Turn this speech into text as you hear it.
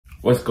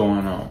What's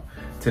going on?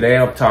 Today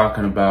I'm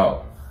talking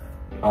about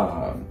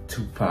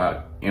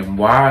Tupac and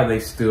why are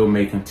they still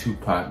making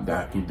Tupac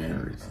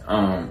documentaries.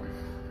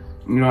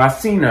 I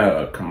seen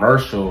a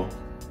commercial.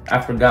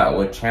 I forgot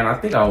what channel. I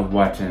think I was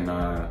watching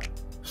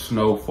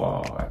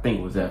Snowfall. I think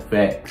it was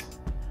FX.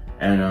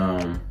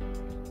 And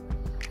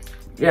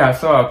yeah, I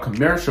saw a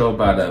commercial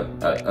about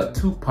a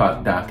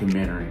Tupac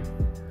documentary.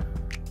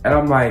 And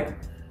I'm like,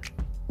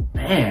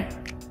 man,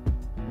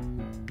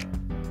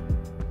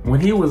 when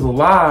he was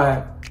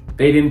alive,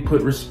 they didn't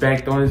put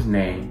respect on his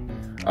name.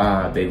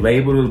 They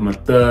labeled him a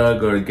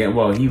thug, or again,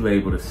 well, he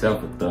labeled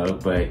himself a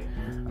thug, but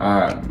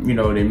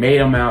they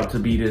made him out to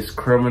be this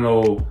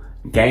criminal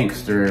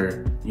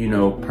gangster,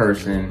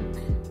 person,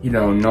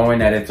 knowing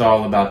that it's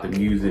all about the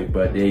music,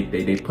 but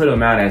they put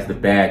him out as the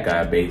bad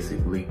guy,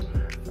 basically.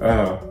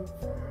 I'm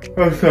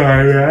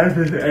sorry, man, I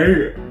just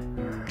ate.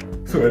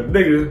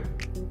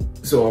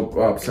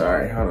 I'm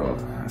sorry, hold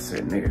on, I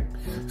said nigga.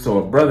 So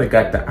a brother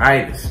got the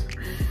itis.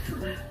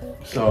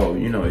 So,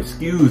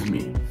 excuse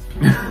me.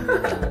 You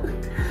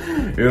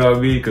know what I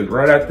mean? Because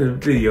right after the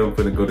video, I'm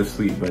gonna go to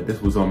sleep, but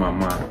this was on my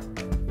mind.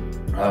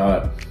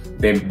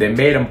 They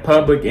made him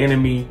public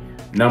enemy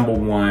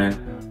 #1.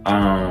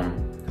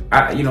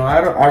 I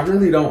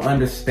really don't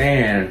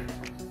understand,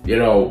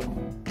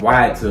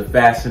 why it's a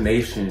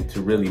fascination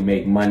to really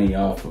make money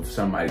off of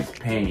somebody's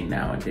pain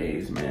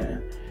nowadays,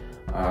 man.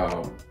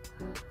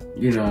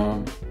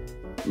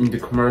 The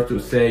commercial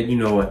said,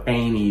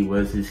 Annie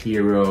was his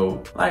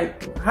hero.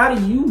 Like, how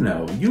do you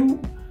know?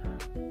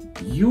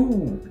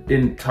 You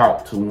didn't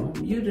talk to him.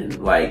 You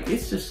didn't,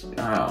 it's just,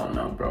 I don't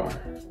know, bro.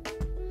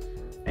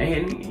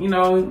 And,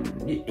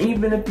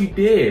 even if you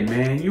did,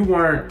 man, you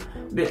weren't,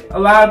 a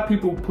lot of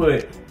people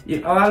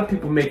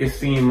make it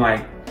seem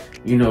like,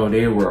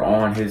 they were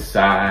on his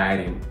side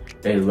and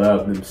they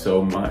loved him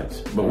so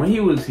much. But when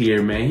he was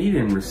here, man, he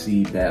didn't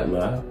receive that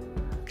love.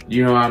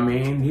 You know what I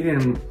mean? He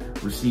didn't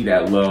receive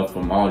that love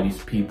from all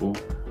these people.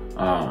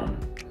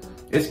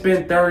 It's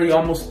been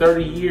almost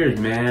 30 years,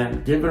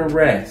 man. Give it a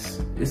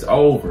rest. It's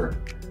over.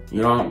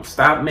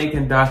 Stop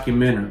making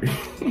documentaries.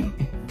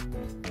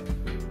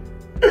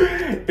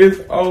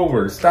 It's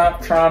over.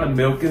 Stop trying to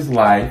milk his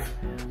life.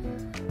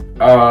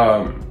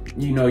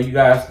 You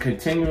guys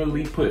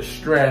continually put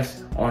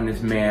stress on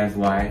this man's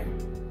life.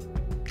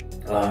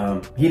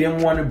 He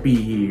didn't want to be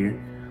here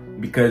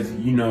because,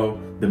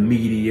 the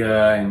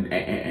media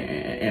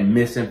and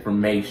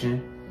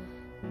misinformation.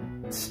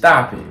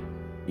 Stop it.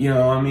 You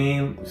know what I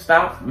mean?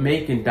 Stop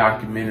making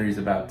documentaries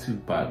about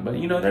Tupac. But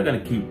they're gonna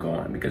keep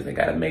going because they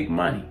gotta make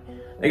money.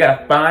 They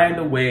gotta find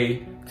a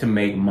way to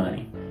make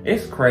money.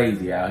 It's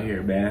crazy out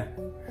here, man.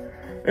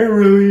 It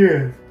really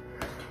is.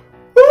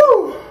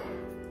 Woo!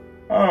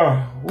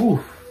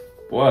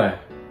 Boy,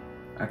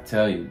 I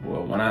tell you,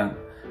 boy, when I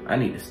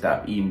need to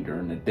stop eating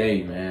during the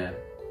day, man.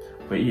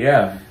 But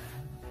yeah.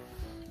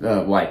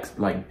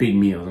 Like big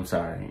meals, I'm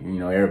sorry.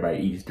 Everybody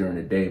eats during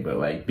the day, but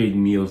like big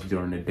meals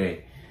during the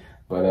day.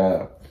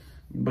 But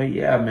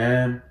yeah,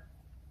 man.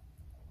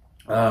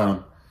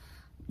 You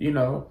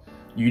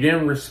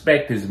didn't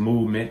respect his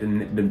movement.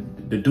 And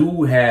the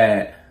dude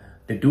had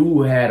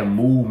a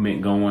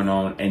movement going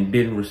on and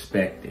didn't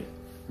respect it.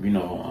 He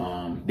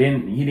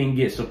didn't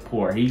get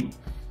support. He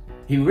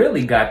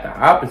really got the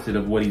opposite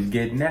of what he's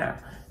getting now.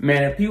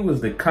 Man, if he was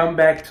to come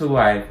back to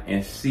life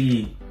and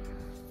see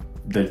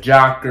the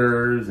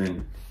jockers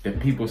and the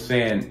people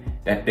saying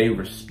that they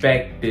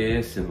respect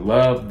this and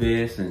love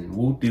this and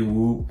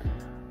whoop-de-whoop,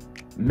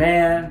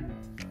 man,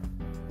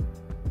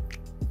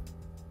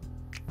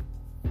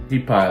 he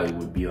probably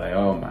would be like,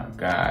 oh my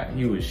God.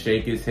 He would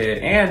shake his head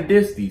and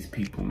diss these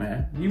people,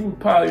 man. He would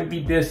probably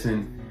be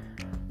dissing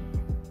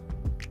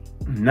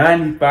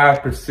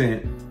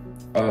 95%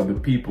 of the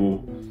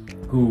people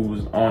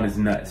who's on his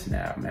nuts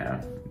now,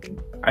 man.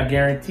 I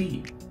guarantee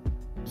you.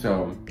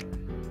 So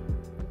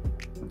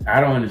I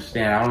don't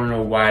understand. I don't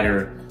know why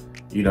they're,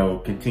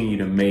 continue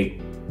to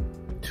make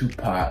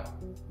Tupac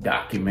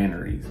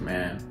documentaries,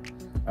 man,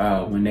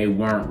 when they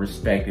weren't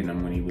respecting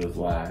him when he was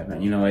alive.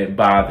 And, it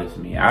bothers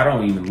me. I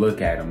don't even look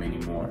at him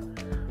anymore.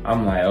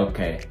 I'm like,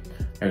 okay,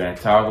 they're going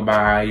to talk about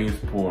how he was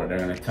poor. They're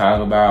going to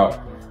talk about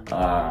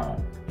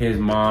his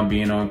mom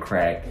being on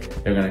crack.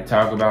 They're going to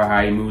talk about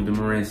how he moved to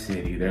Marin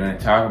City. They're going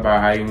to talk about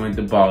how he went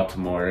to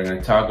Baltimore. They're going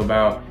to talk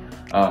about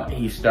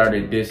he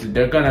started this.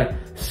 They're going to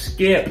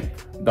skip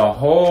the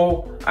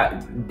whole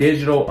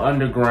digital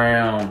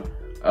underground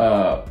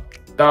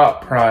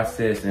thought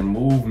process and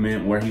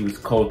movement where he was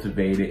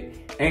cultivated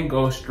and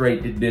go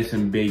straight to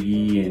dissing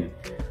Biggie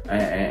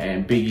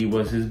and Biggie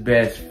was his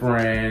best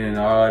friend and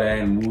all that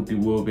and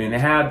whoop-de-whoop and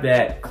have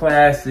that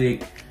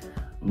classic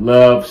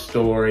love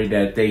story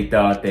that they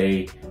thought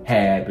they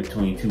had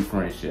between two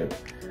friendships.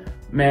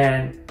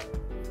 Man,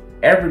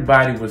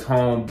 everybody was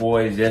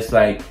homeboys, just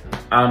like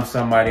I'm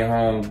somebody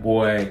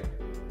homeboy.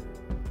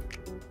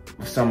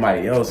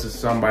 Somebody else is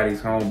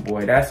somebody's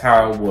homeboy. That's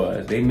how it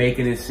was. They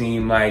making it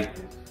seem like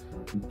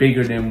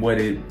bigger than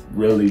what it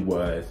really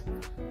was.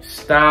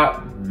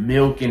 Stop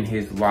milking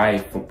his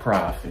life for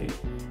profit.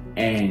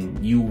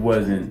 And you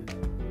wasn't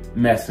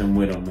messing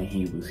with him when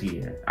he was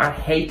here. I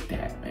hate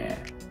that, man.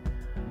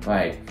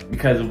 Like,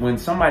 because when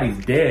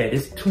somebody's dead,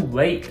 it's too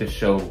late to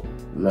show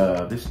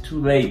love. It's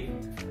too late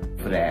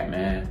for that,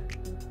 man.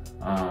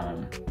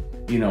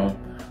 You know,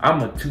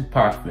 I'm a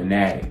Tupac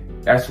fanatic.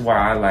 That's why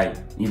I like,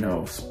 you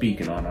know,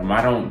 speaking on him.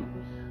 I don't,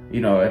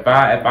 you know, if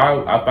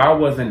I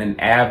wasn't an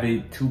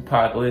avid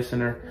Tupac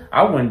listener,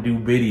 I wouldn't do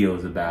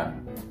videos about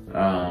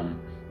him.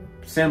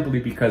 Simply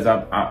because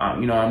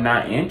I'm, you know, I'm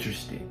not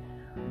interested.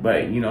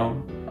 But, you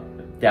know,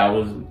 that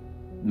was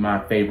my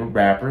favorite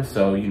rapper,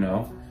 so, you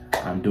know,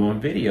 I'm doing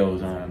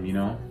videos on him, you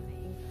know.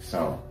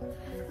 So,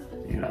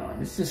 you know,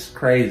 it's just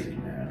crazy,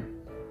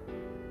 man.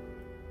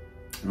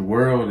 The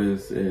world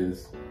is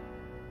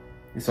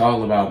it's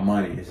all about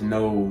money. It's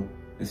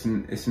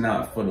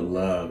not for the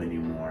love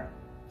anymore.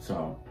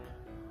 So,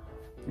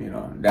 you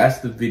know, that's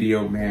the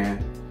video,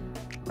 man.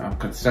 I'm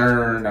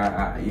concerned.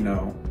 You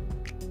know,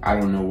 I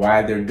don't know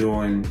why they're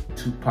doing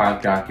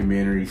Tupac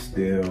documentaries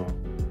still,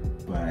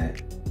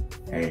 but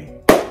hey,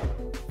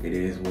 it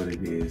is what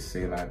it is.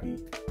 C'est la vie.